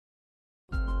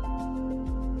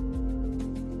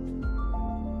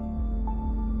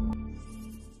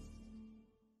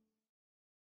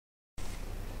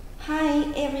Hi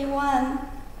everyone,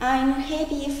 I'm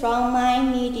Happy from my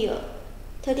video.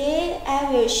 Today I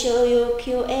will show you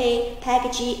QA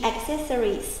package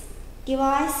accessories,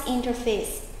 device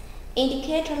interface,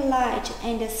 indicator light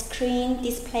and screen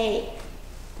display.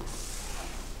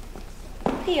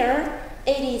 Here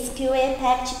it is QA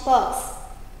package box.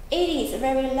 It is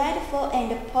very lightful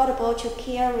and portable to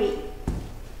carry.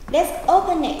 Let's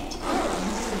open it.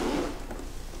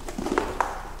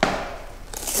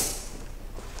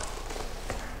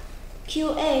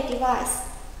 QA device,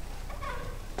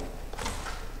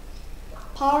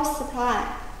 power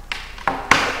supply,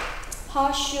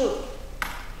 power shield,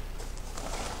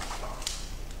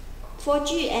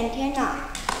 4G antenna,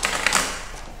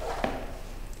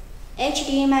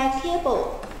 HDMI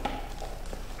cable,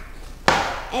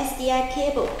 SDI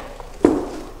cable.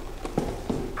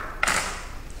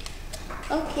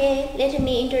 Okay, let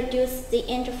me introduce the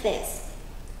interface.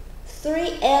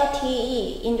 3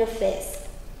 LTE interface.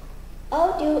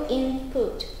 Audio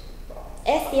input,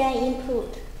 SDI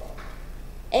input,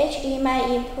 HDMI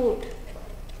input,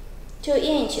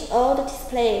 2-inch OLED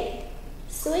display,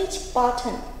 switch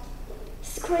button,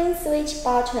 screen switch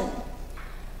button,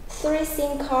 3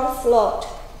 SIM card slot,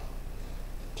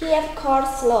 TF card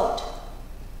slot,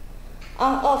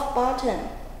 on-off button,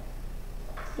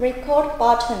 record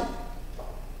button,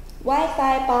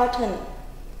 Wi-Fi button,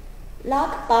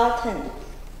 lock button,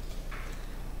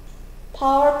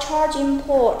 power charging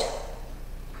port,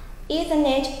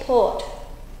 Ethernet port,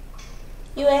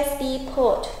 USB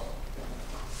port.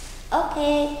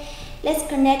 Okay, let's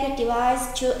connect the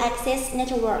device to access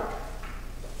network.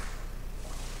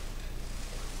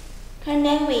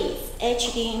 Connect with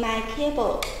HDMI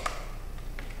cable.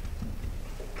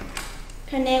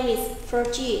 Connect with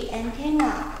 4G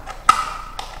antenna.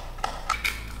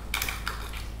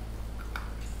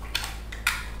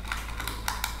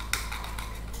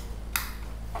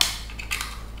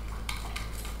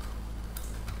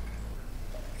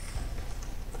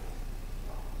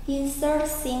 Insert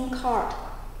SIM card.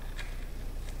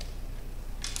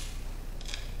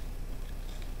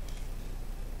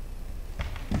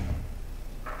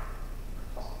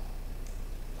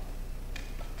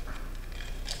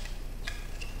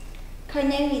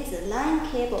 Connect with the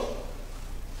line cable.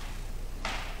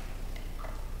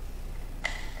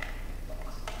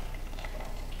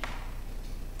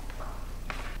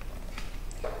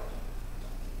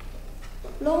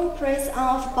 Long press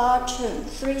on-off button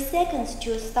 3 seconds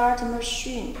to start the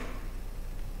machine.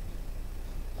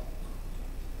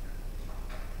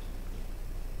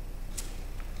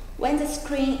 When the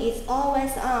screen is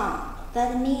always on,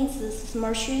 that means the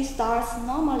machine starts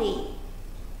normally.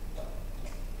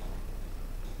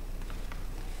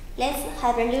 Let's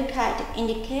have a look at the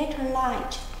indicator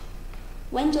light.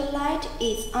 When the light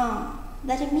is on,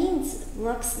 that means it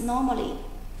works normally.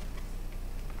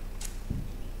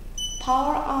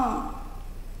 Power on,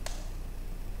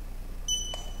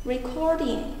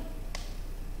 recording,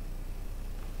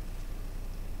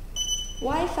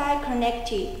 Wi-Fi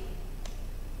connected,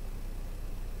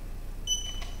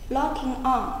 locking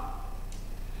on.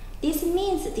 This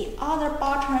means the other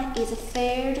button is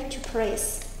failed to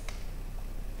press.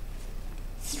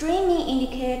 Streaming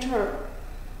indicator,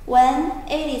 when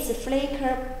it is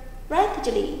flicker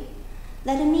rapidly,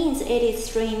 that means it is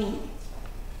streaming.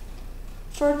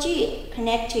 4G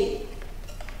connected,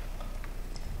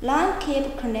 line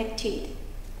cable connected,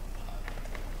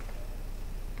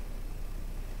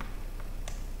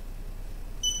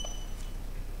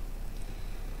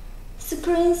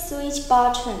 screen switch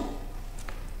button.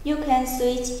 You can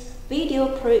switch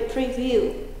video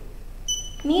preview,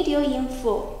 media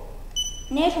info,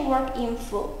 network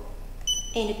info,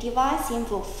 and device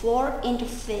info for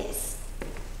interface.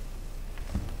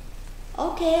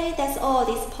 Okay, that's all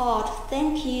this part.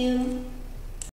 Thank you.